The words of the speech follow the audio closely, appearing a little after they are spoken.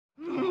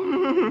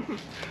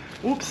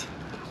Oops.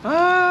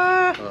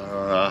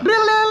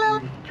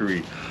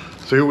 3.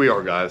 So here we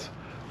are, guys.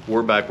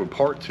 We're back with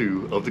part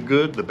 2 of the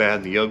good, the bad,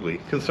 and the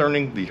ugly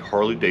concerning the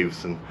Harley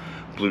Davidson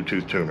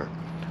Bluetooth tuner.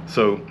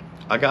 So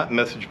I got a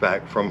message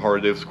back from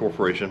Harley Davidson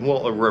Corporation,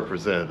 well, a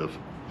representative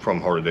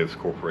from Harley Davidson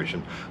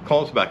Corporation,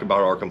 calls back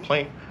about our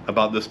complaint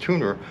about this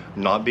tuner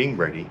not being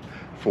ready,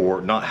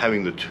 for not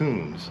having the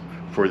tunes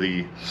for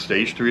the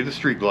Stage 3 of the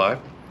Street Glide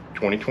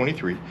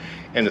 2023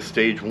 and the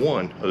Stage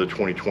 1 of the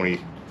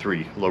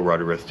 2023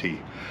 Lowrider ST.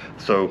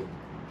 So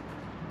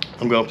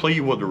I'm going to play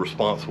you what the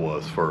response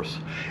was first,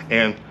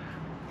 and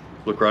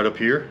look right up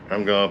here.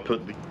 I'm going to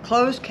put the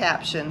closed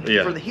caption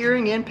for the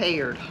hearing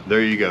impaired.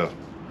 There you go.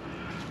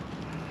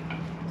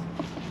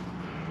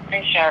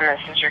 Hey Sean, this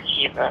is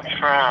Rakiva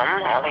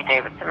from Harley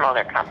Davidson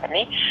Motor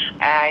Company.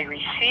 I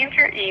received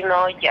your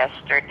email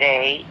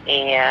yesterday,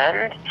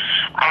 and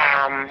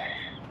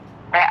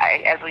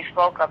as we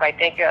spoke of, I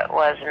think it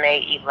was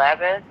May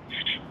 11th,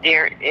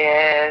 there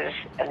is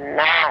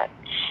not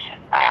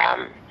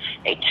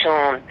a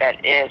tune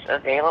that is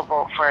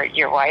available for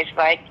your wife's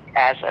bike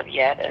as of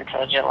yet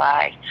until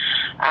July.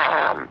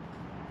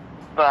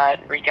 But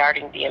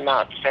regarding the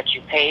amounts that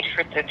you paid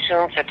for the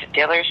tunes that the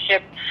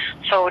dealership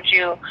told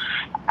you,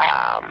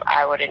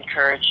 I would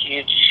encourage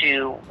you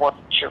to want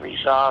to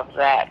resolve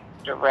that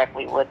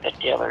directly with the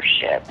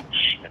dealership.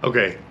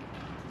 Okay,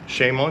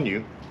 shame on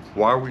you.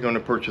 Why are we going to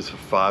purchase a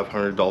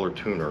 $500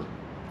 tuner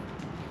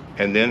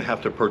and then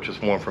have to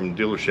purchase one from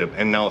the dealership,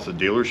 and now it's the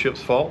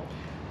dealership's fault?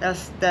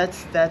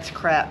 That's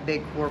crap,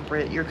 big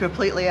corporate. You're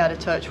completely out of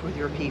touch with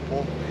your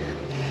people.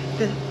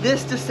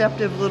 This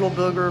deceptive little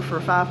booger for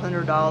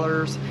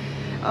 $500,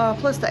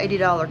 plus the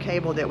 $80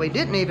 cable that we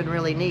didn't even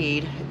really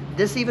need.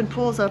 This even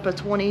pulls up a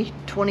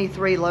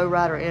 2023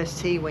 Lowrider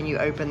ST when you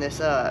open this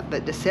up,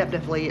 but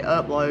deceptively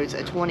uploads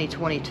a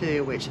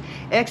 2022, which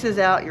X's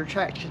out your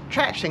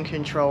traction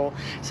control.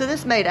 So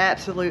this made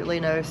absolutely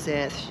no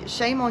sense.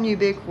 Shame on you,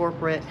 big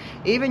corporate.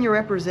 Even your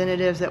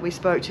representatives that we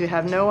spoke to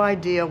have no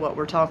idea what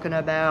we're talking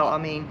about. I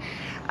mean,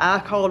 I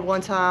called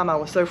one time, I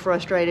was so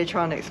frustrated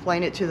trying to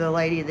explain it to the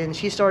lady, then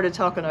she started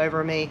talking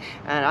over me,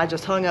 and I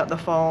just hung up the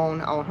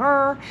phone on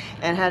her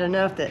and had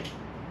enough that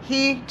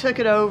he took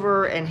it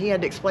over, and he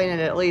had to explain it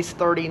at least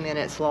 30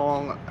 minutes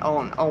long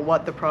on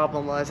what the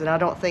problem was, and I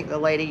don't think the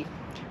lady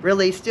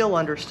really still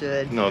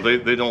understood. No,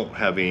 they don't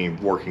have any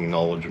working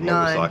knowledge of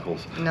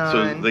motorcycles. None.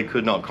 So they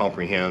could not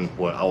comprehend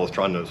what I was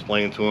trying to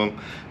explain to them,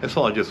 and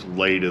so I just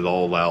laid it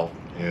all out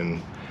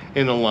in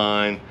a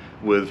line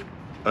with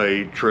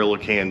a trail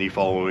of candy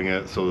following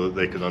it so that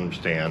they could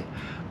understand.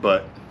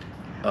 But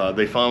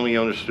they finally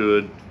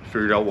understood,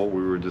 figured out what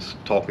we were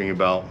just talking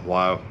about,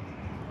 why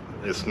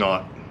it's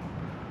not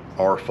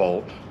our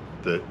fault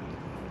that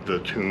the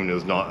tune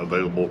is not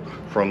available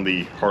from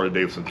the Harley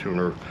Davidson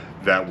tuner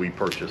that we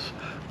purchased.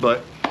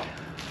 But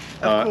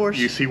of course,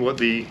 you see what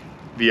the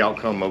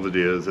outcome of it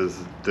is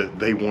that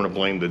they want to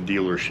blame the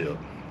dealership.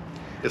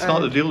 It's not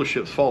the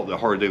dealership's fault that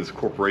Harley Davidson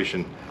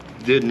Corporation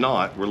did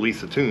not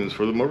release the tunes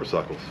for the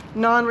motorcycles.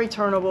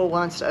 Non-returnable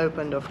once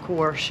opened, of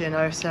course, you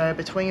know, so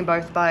between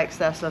both bikes,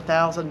 that's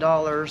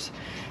 $1,000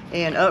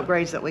 in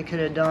upgrades that we could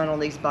have done on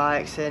these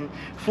bikes. And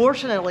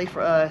fortunately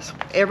for us,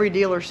 every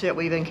dealership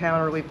we've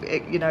encountered,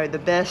 you know, the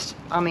best,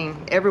 I mean,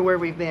 everywhere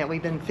we've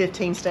been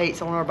 15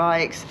 states on our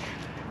bikes.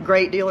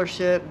 Great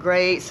dealership,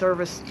 great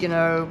service, you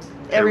know,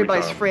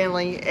 everybody's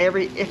friendly.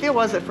 If it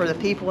wasn't for the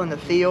people in the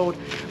field,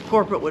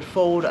 corporate would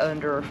fold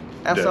under.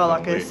 That's all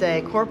I could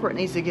say. Corporate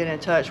needs to get in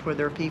touch with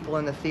their people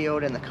in the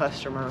field and the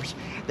customers.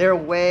 They're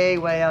way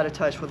out of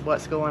touch with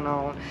what's going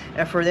on.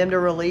 And for them to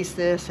release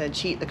this and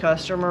cheat the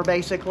customer,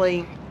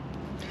 basically,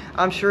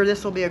 I'm sure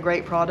this will be a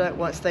great product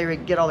once they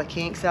get all the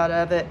kinks out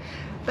of it.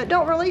 But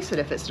don't release it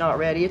if it's not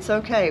ready. It's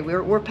okay.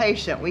 We're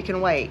patient. We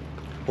can wait.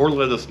 Or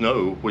let us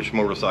know which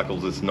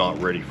motorcycles it's not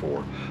ready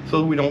for, so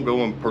that we don't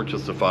go and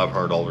purchase a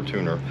 $500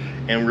 tuner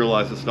and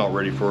realize it's not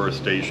ready for a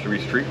Stage 3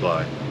 Street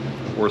Glide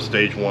or a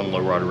Stage 1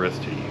 Lowrider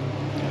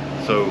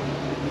ST. So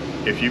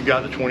if you've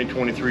got the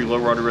 2023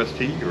 Lowrider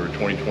ST or a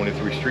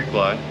 2023 Street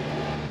Glide,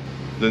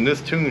 then this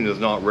tune is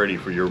not ready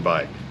for your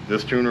bike.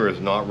 This tuner is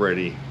not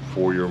ready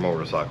for your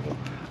motorcycle.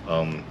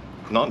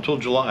 Not until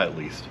July at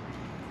least.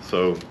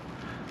 So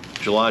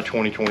July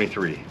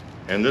 2023,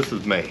 and this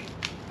is May.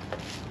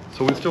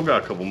 So we've still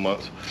got a couple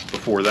months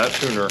before that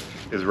tuner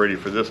is ready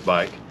for this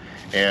bike,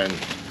 and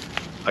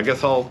I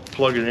guess I'll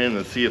plug it in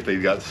and see if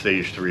they've got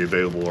Stage 3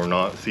 available or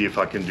not, see if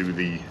I can do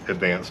the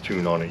advanced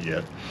tune on it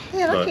yet.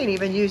 Yeah, I can't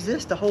even use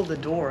this to hold the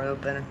door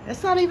open.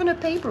 It's not even a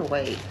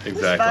paperweight.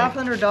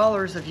 Exactly. It's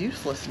 $500 of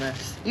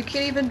uselessness. You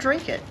can't even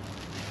drink it.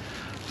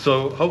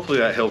 So hopefully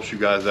that helps you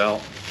guys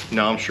out.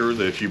 Now I'm sure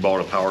that if you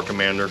bought a Power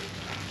Commander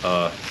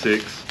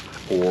 6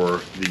 or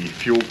the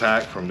fuel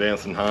pack from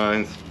Dancing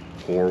Hines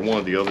or one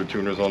of the other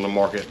tuners on the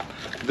market,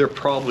 they're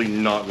probably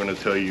not going to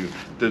tell you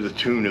that the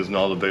tune is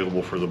not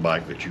available for the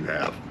bike that you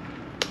have.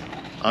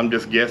 I'm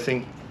just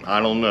guessing. I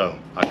don't know.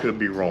 I could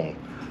be wrong.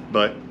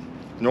 But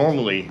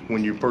normally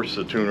when you purchase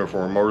a tuner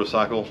for a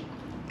motorcycle,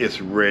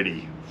 it's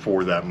ready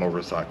for that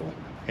motorcycle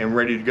and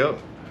ready to go.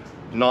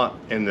 Not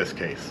in this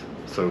case.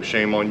 So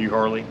shame on you,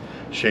 Harley.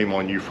 Shame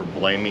on you for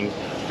blaming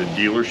the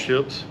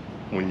dealerships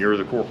when you're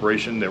the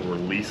corporation that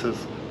releases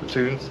the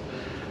tunes.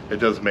 It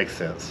doesn't make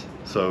sense.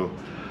 So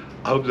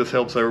I hope this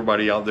helps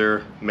everybody out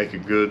there make a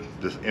good,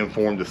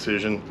 informed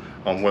decision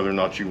on whether or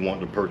not you want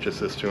to purchase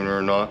this tuner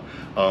or not.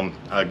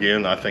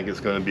 Again, I think it's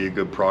going to be a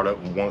good product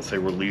once they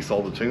release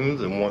all the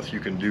tunes and once you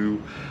can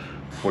do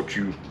what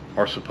you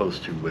are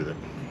supposed to with it.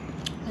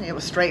 It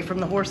was straight from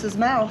the horse's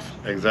mouth.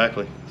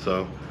 Exactly.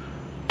 So,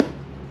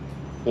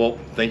 well,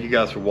 thank you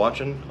guys for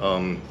watching.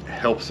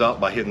 Helps out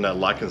by hitting that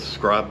like and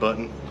subscribe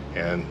button.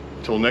 And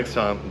until next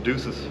time,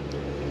 deuces.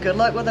 Good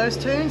luck with those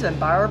tunes and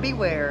buyer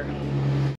beware.